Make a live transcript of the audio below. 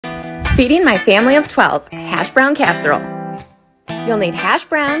Feeding my family of 12, hash brown casserole. You'll need hash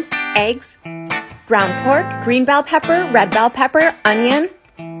browns, eggs, ground pork, green bell pepper, red bell pepper, onion,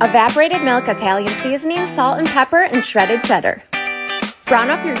 evaporated milk, Italian seasoning, salt and pepper, and shredded cheddar. Brown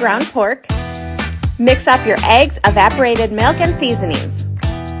up your ground pork. Mix up your eggs, evaporated milk, and seasonings.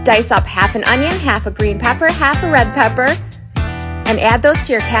 Dice up half an onion, half a green pepper, half a red pepper, and add those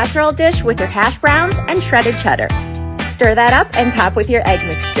to your casserole dish with your hash browns and shredded cheddar. Stir that up and top with your egg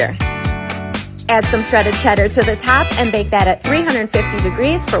mixture. Add some shredded cheddar to the top and bake that at 350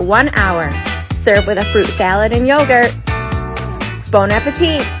 degrees for 1 hour. Serve with a fruit salad and yogurt. Bon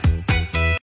appetit!